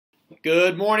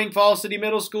Good morning, Falls City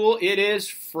Middle School. It is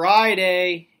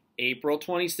Friday, April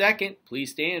 22nd.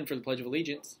 Please stand for the Pledge of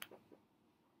Allegiance.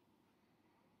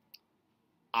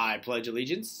 I pledge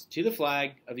allegiance to the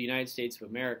flag of the United States of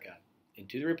America and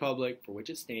to the republic for which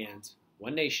it stands,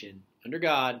 one nation, under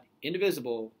God,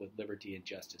 indivisible, with liberty and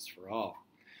justice for all.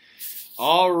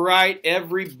 All right,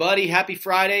 everybody, happy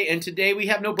Friday. And today we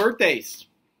have no birthdays.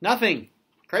 Nothing.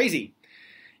 Crazy.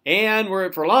 And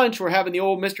for lunch, we're having the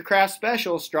old Mr. Kraft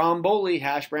special, stromboli,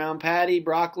 hash brown patty,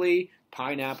 broccoli,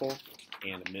 pineapple,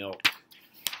 and a milk.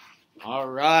 All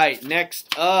right,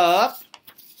 next up,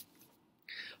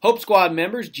 Hope Squad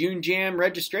members, June Jam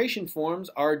registration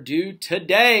forms are due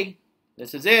today.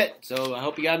 This is it. So I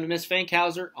hope you got them to Miss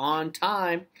Fankhauser on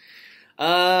time.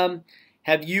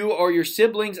 Have you or your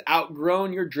siblings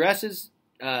outgrown your dresses,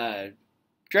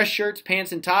 dress shirts,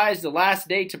 pants, and ties? The last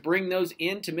day to bring those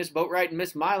in to Miss Boatwright and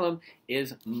Miss Milam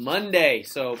is Monday.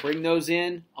 So bring those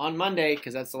in on Monday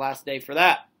because that's the last day for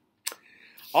that.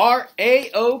 Our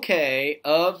A-OK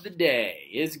of the day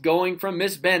is going from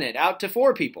Miss Bennett out to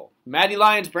 4 people. Maddie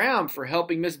Lyons Brown for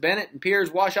helping Miss Bennett and Piers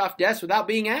wash off desks without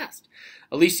being asked.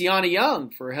 Aliciana Young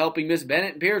for helping Miss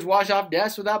Bennett and Piers wash off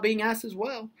desks without being asked as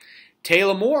well.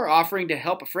 Taylor Moore offering to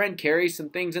help a friend carry some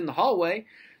things in the hallway.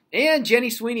 And Jenny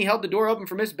Sweeney held the door open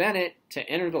for Miss Bennett to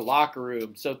enter the locker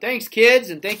room. So thanks, kids,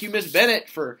 and thank you, Miss Bennett,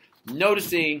 for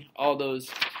noticing all those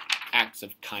acts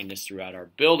of kindness throughout our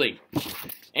building.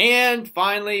 And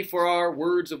finally, for our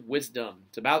words of wisdom,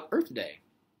 it's about Earth Day.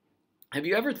 Have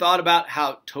you ever thought about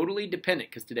how totally dependent,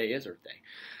 because today is Earth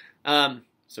Day,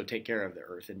 so take care of the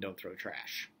earth and don't throw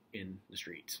trash in the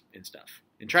streets and stuff.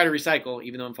 And try to recycle,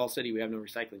 even though in Falls City we have no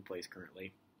recycling place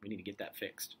currently. We need to get that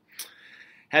fixed.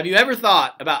 Have you ever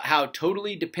thought about how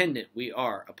totally dependent we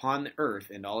are upon the earth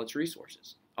and all its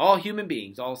resources? All human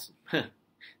beings, all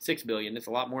 6 billion, it's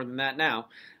a lot more than that now,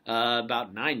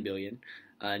 about 9 billion,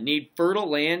 need fertile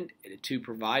land to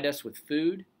provide us with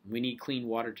food. We need clean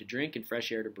water to drink and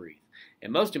fresh air to breathe.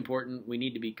 And most important, we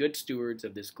need to be good stewards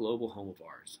of this global home of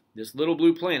ours, this little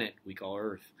blue planet we call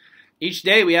Earth. Each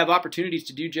day we have opportunities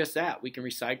to do just that. We can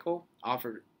recycle,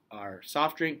 offer our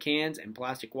soft drink cans and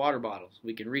plastic water bottles.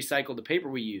 We can recycle the paper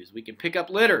we use. We can pick up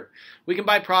litter. We can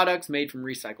buy products made from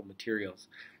recycled materials.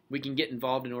 We can get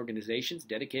involved in organizations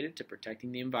dedicated to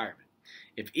protecting the environment.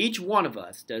 If each one of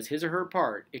us does his or her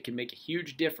part, it can make a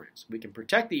huge difference. We can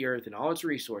protect the earth and all its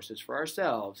resources for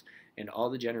ourselves and all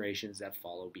the generations that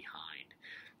follow behind.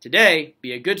 Today,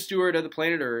 be a good steward of the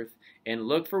planet Earth and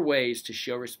look for ways to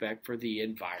show respect for the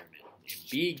environment. And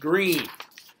be green.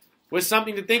 With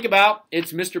something to think about,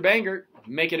 it's Mr. Bangert.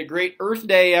 Make it a great Earth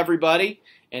Day, everybody,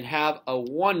 and have a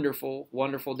wonderful,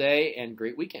 wonderful day and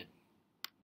great weekend.